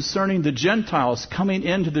issues concerning the Gentiles coming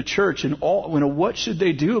into the church, and what should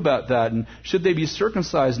they do about that? And should they be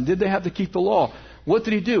circumcised? And did they have to keep the law? What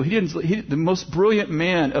did he do? The most brilliant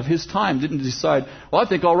man of his time didn't decide, well, I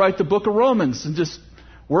think I'll write the book of Romans and just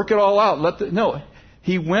work it all out. No.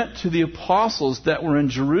 He went to the apostles that were in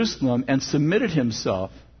Jerusalem and submitted himself.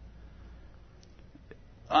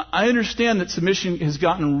 I understand that submission has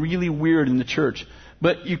gotten really weird in the church,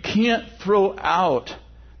 but you can't throw out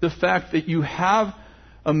the fact that you have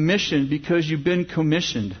a mission because you've been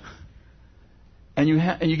commissioned. And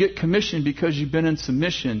you get commissioned because you've been in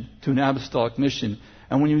submission to an apostolic mission.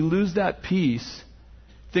 And when you lose that piece,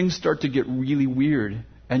 things start to get really weird.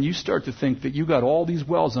 And you start to think that you got all these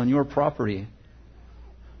wells on your property.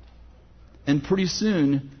 And pretty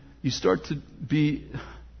soon, you start to be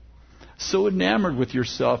so enamored with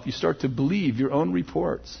yourself, you start to believe your own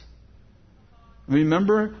reports.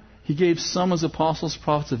 Remember, he gave some as apostles,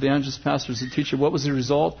 prophets, evangelists, pastors, and teachers. What was the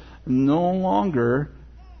result? No longer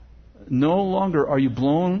are you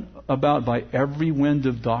blown about by every wind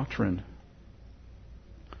of doctrine,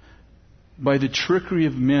 by the trickery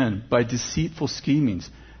of men, by deceitful schemings.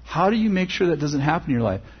 How do you make sure that doesn't happen in your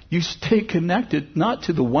life? You stay connected, not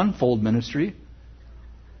to the one-fold ministry.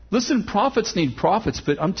 Listen, prophets need prophets,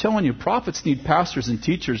 but I'm telling you, prophets need pastors and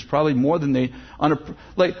teachers probably more than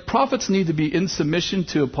prophets need to be in submission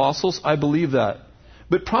to apostles. I believe that.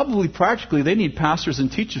 But probably practically they need pastors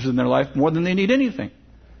and teachers in their life more than they need anything.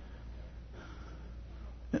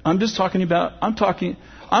 I'm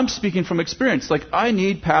speaking from experience. Like, I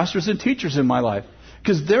need pastors and teachers in my life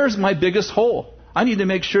because there's my biggest hole. I need to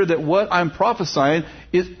make sure that what I'm prophesying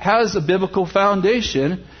has a biblical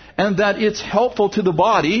foundation and that it's helpful to the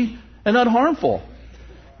body and not harmful.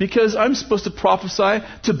 Because I'm supposed to prophesy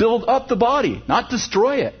to build up the body, not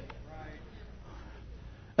destroy it.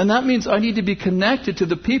 And that means I need to be connected to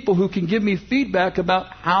the people who can give me feedback about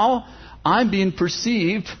how I'm being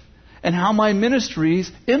perceived and how my ministry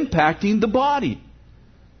is impacting the body.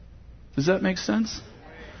 Does that make sense?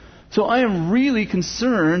 So I am really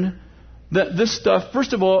concerned that this stuff,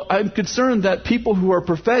 first of all, I'm concerned that people who are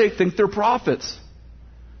prophetic think they're prophets.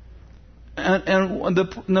 And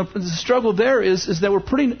the struggle there is that we're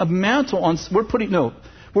putting a mantle on, we're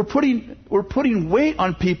putting weight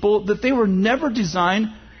on people that they were never designed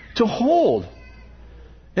to hold.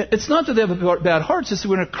 It's not that they have bad hearts, it's that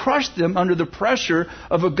we're going to crush them under the pressure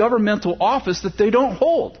of a governmental office that they don't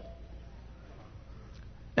hold.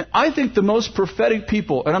 And I think the most prophetic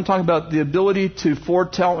people, and I'm talking about the ability to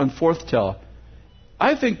foretell and forthtell,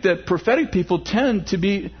 I think that prophetic people tend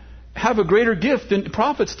to have a greater gift than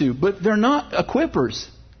prophets do, but they're not equippers.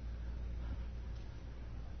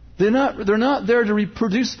 They're not there to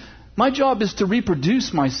reproduce. My job is to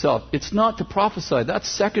reproduce myself. It's not to prophesy. That's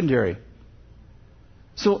secondary.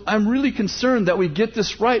 So I'm really concerned that we get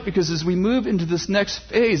this right, because as we move into this next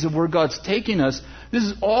phase of where God's taking us, this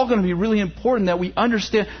is all going to be really important that we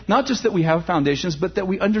understand, not just that we have foundations, but that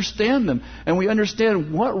we understand them. And we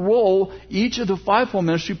understand what role each of the fivefold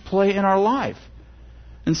ministry play in our life.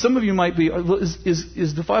 And some of you might be,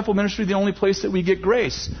 is the fivefold ministry the only place that we get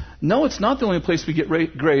grace? No, it's not the only place we get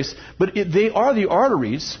grace, but they are the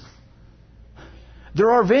arteries.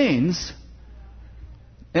 There are veins.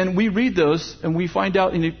 And we read those, and we find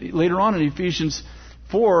out later on in Ephesians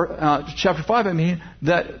 4, chapter 5,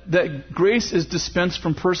 that grace is dispensed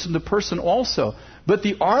from person to person also. But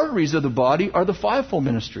the arteries of the body are the fivefold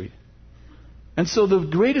ministry. And so the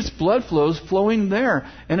greatest blood flow is flowing there.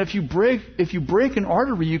 And if you break an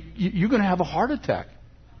artery, you're going to have a heart attack.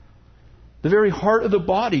 The very heart of the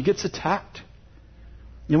body gets attacked.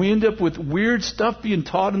 And we end up with weird stuff being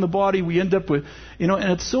taught in the body. We end up with,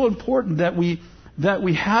 and it's so important that we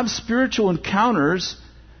have spiritual encounters.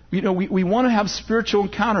 We want to have spiritual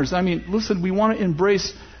encounters. I mean, listen, we want to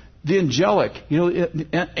embrace the angelic.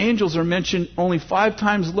 Angels are mentioned only 5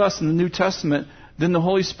 times less in the New Testament than the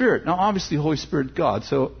Holy Spirit. Now, obviously, the Holy Spirit is God,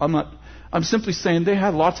 so I'm simply saying they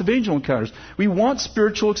had lots of angel encounters. We want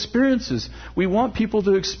spiritual experiences. We want people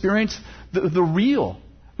to experience the real.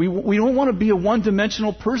 We don't want to be a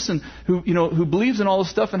one-dimensional person who believes in all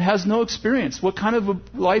this stuff and has no experience. What kind of a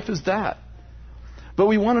life is that? But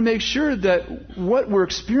we want to make sure that what we're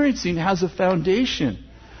experiencing has a foundation.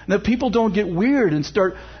 And that people don't get weird and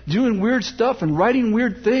start doing weird stuff and writing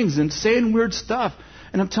weird things and saying weird stuff.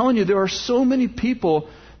 And I'm telling you, there are so many people,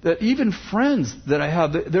 that even friends that I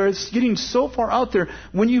have, they're getting so far out there.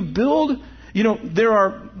 When you build, there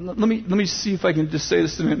are, let me see if I can just say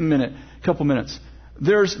this in a couple minutes.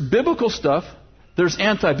 There's biblical stuff, there's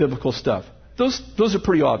anti-biblical stuff. Those are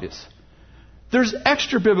pretty obvious. There's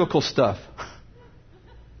extra biblical stuff.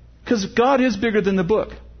 Because God is bigger than the book.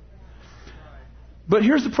 But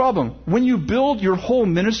here's the problem. When you build your whole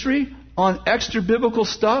ministry on extra biblical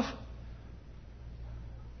stuff,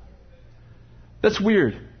 that's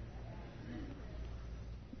weird.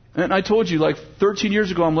 And I told you, 13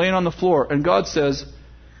 years ago, I'm laying on the floor, and God says,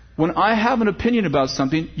 when I have an opinion about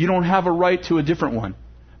something, you don't have a right to a different one.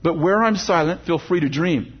 But where I'm silent, feel free to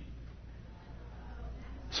dream.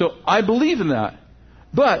 So I believe in that.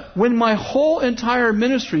 But when my whole entire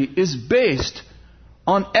ministry is based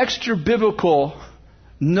on extra biblical,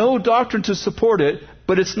 no doctrine to support it,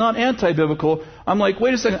 but it's not anti-biblical, I'm like,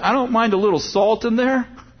 wait a second, I don't mind a little salt in there.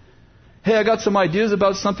 Hey, I got some ideas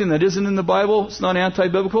about something that isn't in the Bible. It's not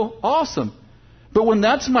anti-biblical. Awesome. But when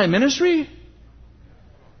that's my ministry's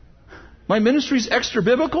extra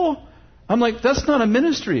biblical, I'm like, that's not a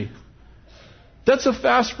ministry. That's a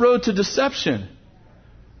fast road to deception.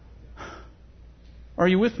 Are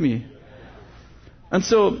you with me? And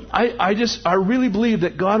so I really believe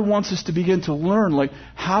that God wants us to begin to learn,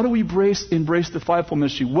 how do we embrace the fivefold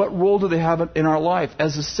ministry? What role do they have in our life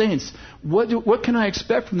as the saints? What can I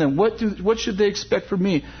expect from them? What should they expect from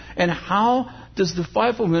me? And how does the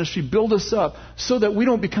fivefold ministry build us up so that we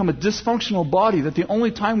don't become a dysfunctional body, that the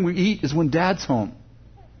only time we eat is when Dad's home?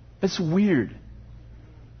 It's weird.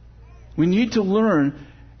 We need to learn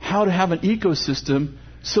how to have an ecosystem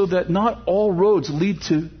so that not all roads lead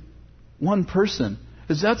to one person,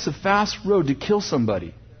 because that's a fast road to kill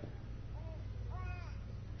somebody.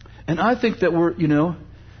 And I think that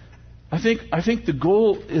I think the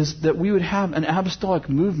goal is that we would have an apostolic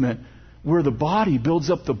movement where the body builds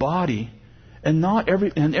up the body, and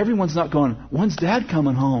everyone's not going, when's Dad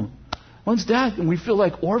coming home? When's Dad? And we feel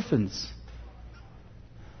like orphans.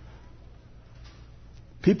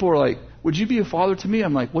 People are like, would you be a father to me?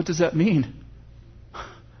 I'm like, what does that mean?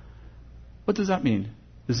 What does that mean?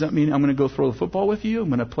 Does that mean I'm going to go throw the football with you? I'm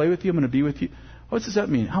going to play with you? I'm going to be with you? What does that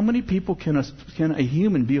mean? How many people can a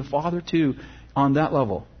human be a father to on that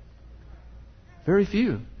level? Very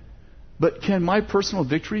few. But can my personal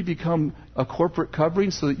victory become a corporate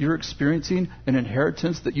covering so that you're experiencing an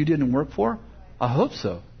inheritance that you didn't work for? I hope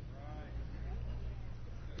so.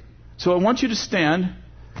 So I want you to stand.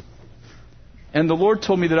 And the Lord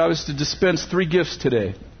told me that I was to dispense 3 gifts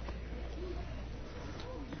today.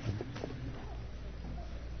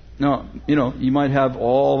 Now, you might have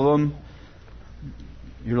all of them.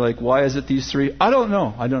 You're like, why is it these 3? I don't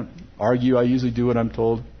know. I don't argue. I usually do what I'm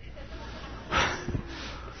told.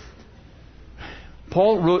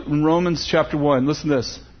 Paul wrote in Romans chapter 1, listen to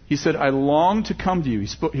this. He said, I long to come to you.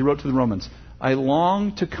 He wrote to the Romans, I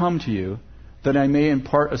long to come to you that I may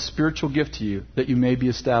impart a spiritual gift to you, that you may be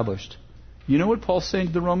established. You know what Paul's saying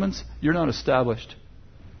to the Romans? You're not established.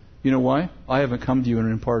 You know why? I haven't come to you and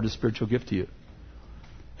imparted a spiritual gift to you.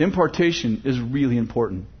 Impartation is really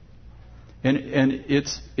important. And it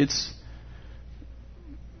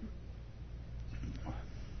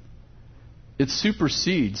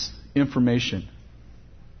supersedes information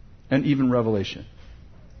and even revelation.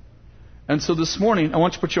 And so this morning, I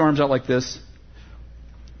want you to put your arms out like this.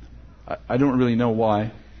 I don't really know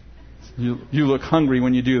why. You look hungry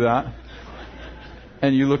when you do that.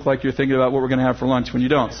 And you look like you're thinking about what we're going to have for lunch when you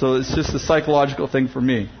don't. So it's just a psychological thing for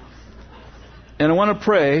me. And I want to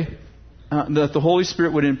pray that the Holy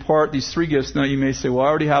Spirit would impart these 3 gifts. Now you may say, well, I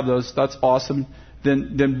already have those. That's awesome.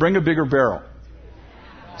 Then bring a bigger barrel.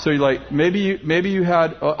 So you're like, maybe you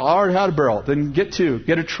had, I already had a barrel. Then get 2.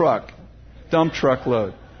 Get a truck. Dump truck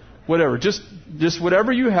load. Whatever. Just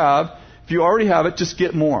whatever you have. If you already have it, just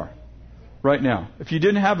get more right now. If you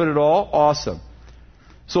didn't have it at all, awesome.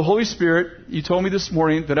 So Holy Spirit, you told me this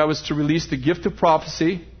morning that I was to release the gift of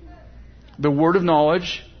prophecy, the word of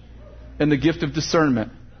knowledge, and the gift of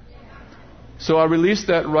discernment. So I release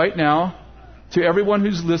that right now to everyone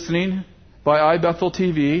who's listening by iBethel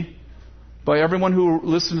TV, by everyone who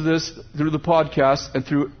listens to this through the podcast, and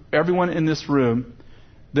through everyone in this room,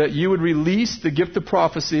 that you would release the gift of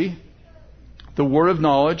prophecy, the word of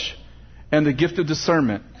knowledge, and the gift of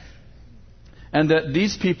discernment. And that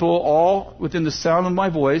these people, all within the sound of my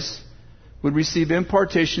voice, would receive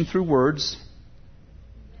impartation through words.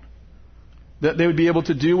 That they would be able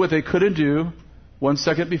to do what they couldn't do 1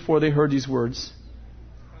 second before they heard these words.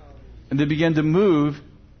 And they began to move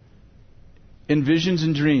in visions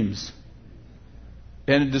and dreams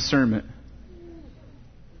and in discernment.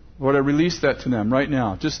 Lord, I release that to them right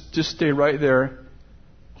now. Just stay right there.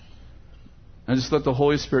 And just let the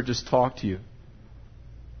Holy Spirit just talk to you.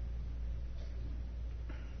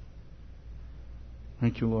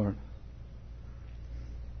 Thank you, Lord.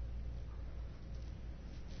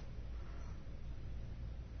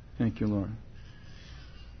 Thank you, Lord.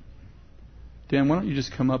 Dan, why don't you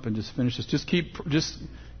just come up and just finish this? Just keep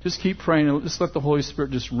praying. Just let the Holy Spirit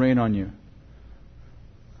just rain on you.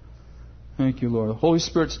 Thank you, Lord. The Holy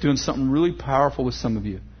Spirit's doing something really powerful with some of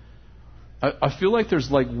you. I feel like there's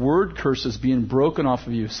like word curses being broken off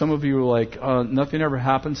of you. Some of you are like, nothing ever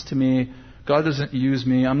happens to me. God doesn't use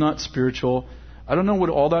me. I'm not spiritual. I don't know what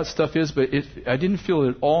all that stuff is, but I didn't feel it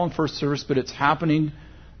at all in first service, but it's happening.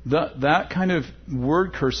 That kind of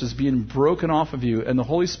word curse is being broken off of you. And the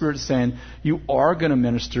Holy Spirit is saying, you are going to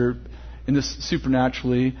minister in this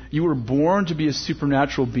supernaturally. You were born to be a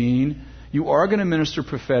supernatural being. You are going to minister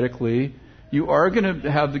prophetically. You are going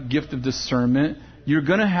to have the gift of discernment. You're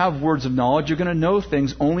going to have words of knowledge. You're going to know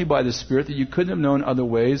things only by the Spirit that you couldn't have known other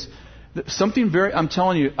ways. I'm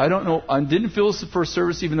telling you, I don't know, I didn't feel this the first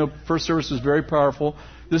service, even though first service was very powerful.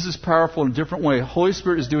 This is powerful in a different way. Holy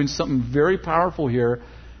Spirit is doing something very powerful here.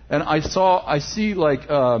 And I see like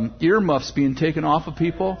earmuffs being taken off of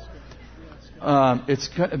people. They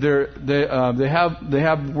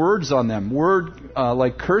have words on them,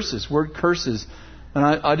 like curses, word curses. And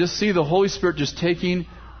I just see the Holy Spirit just taking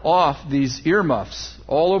off these earmuffs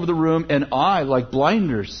all over the room, and like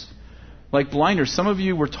blinders. Like blinders. Some of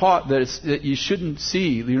you were taught that you shouldn't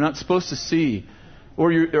see, you're not supposed to see,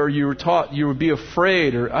 or you were taught you would be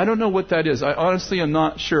afraid, or I don't know what that is. I honestly am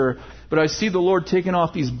not sure, but I see the Lord taking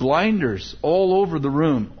off these blinders all over the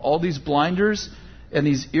room, all these blinders and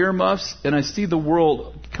these earmuffs, and I see the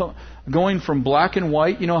world going from black and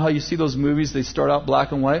white. You know how you see those movies? They start out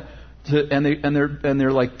black and white.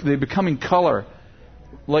 They become in color.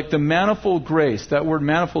 Like the manifold grace. That word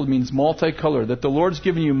manifold means multicolored. That the Lord's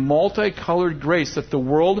given you multicolored grace. That the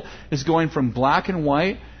world is going from black and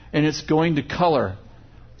white and it's going to color.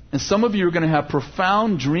 And some of you are going to have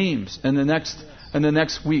profound dreams in the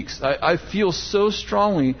next weeks. I feel so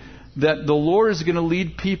strongly that the Lord is going to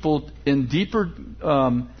lead people in deeper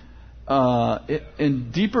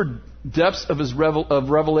depths of His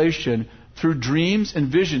revelation through dreams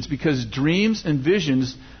and visions, because dreams and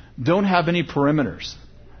visions don't have any perimeters.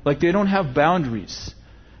 Like, they don't have boundaries.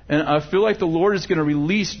 And I feel like the Lord is going to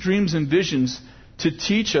release dreams and visions to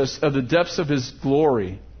teach us of the depths of His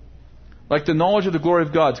glory. Like the knowledge of the glory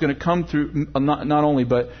of God is going to come through, not only,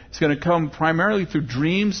 but it's going to come primarily through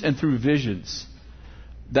dreams and through visions.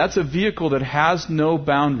 That's a vehicle that has no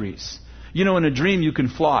boundaries. You know, in a dream you can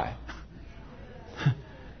fly.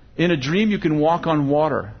 In a dream you can walk on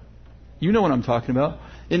water. You know what I'm talking about.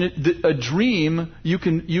 In a dream you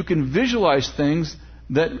can visualize things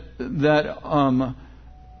that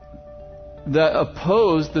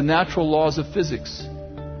oppose the natural laws of physics.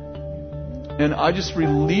 And I just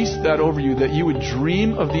release that over you, that you would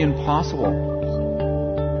dream of the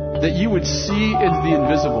impossible, that you would see into the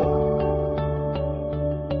invisible.